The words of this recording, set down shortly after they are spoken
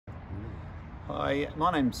Hi,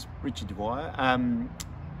 my name's Richard Dwyer.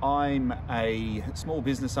 I'm a small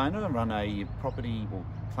business owner. I run a property or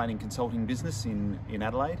planning consulting business in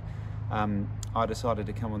Adelaide. I decided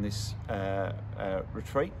to come on this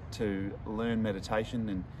retreat to learn meditation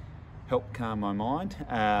and help calm my mind.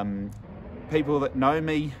 People that know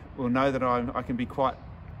me will know that I can be quite,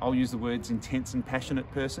 I'll use the words, intense and passionate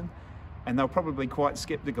person, and they're probably quite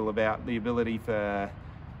skeptical about the ability for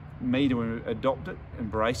me to adopt it,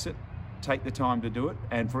 embrace it, take the time to do it,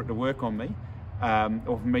 and for it to work on me,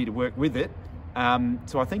 or for me to work with it.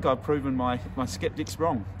 So I think I've proven my skeptics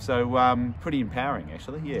wrong. So pretty empowering,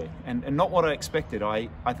 actually, yeah. And not what I expected. I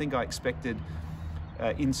think I expected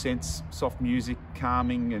incense, soft music,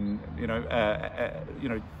 calming, and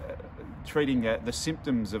treating the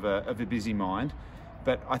symptoms of a busy mind.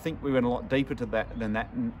 But I think we went a lot deeper to that than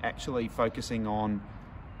that, and actually focusing on,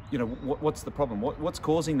 what's the problem? What's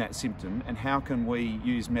causing that symptom, and how can we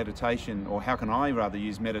use meditation, or how can I rather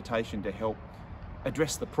use meditation to help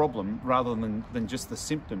address the problem rather than just the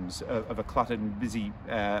symptoms of a cluttered and busy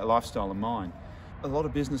lifestyle of mine. A lot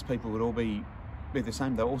of business people would all be the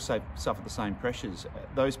same. They also suffer the same pressures.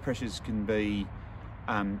 Those pressures can be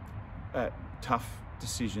tough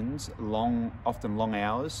decisions, often long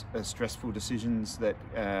hours, stressful decisions that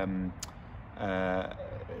can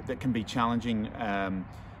be challenging,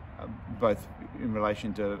 both in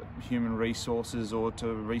relation to human resources or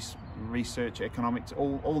to research, economics,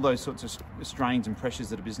 all those sorts of strains and pressures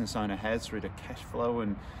that a business owner has through to cash flow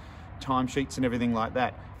and timesheets and everything like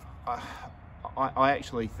that. I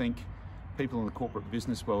actually think people in the corporate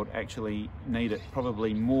business world actually need it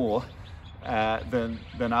probably more than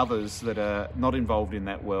others that are not involved in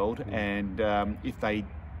that world, and if they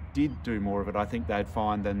did do more of it, I think they'd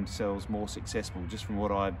find themselves more successful, just from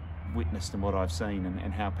what I've witnessed and what I've seen,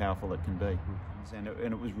 and how powerful it can be. And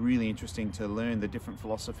it was really interesting to learn the different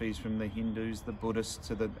philosophies, from the Hindus, the Buddhists,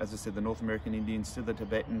 to the, as I said, the North American Indians, to the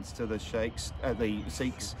Tibetans, to the the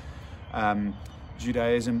Sikhs,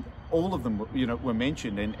 Judaism. All of them, were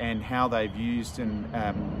mentioned, and how they've used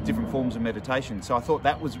different forms of meditation. So I thought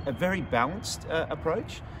that was a very balanced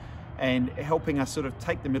approach, and helping us sort of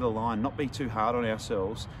take the middle line, not be too hard on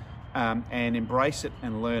ourselves, and embrace it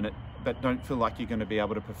and learn it, but don't feel like you're going to be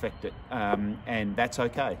able to perfect it, and that's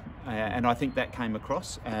okay. And I think that came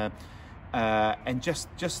across, and just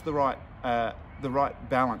the right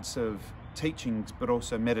balance of teachings, but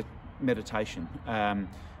also meditation.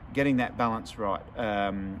 Getting that balance right,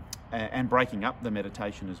 and breaking up the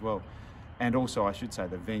meditation as well. And also, I should say,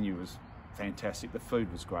 the venue was fantastic. The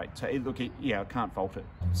food was great. So I can't fault it.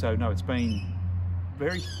 So no, it's been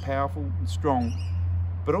very powerful and strong,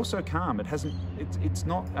 but also calm. It hasn't. It's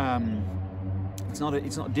not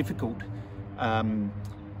difficult,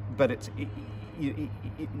 but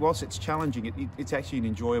whilst it's challenging, it's actually an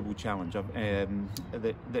enjoyable challenge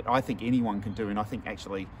that I think anyone can do, and I think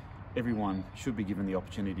actually everyone should be given the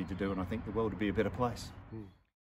opportunity to do, and I think the world would be a better place.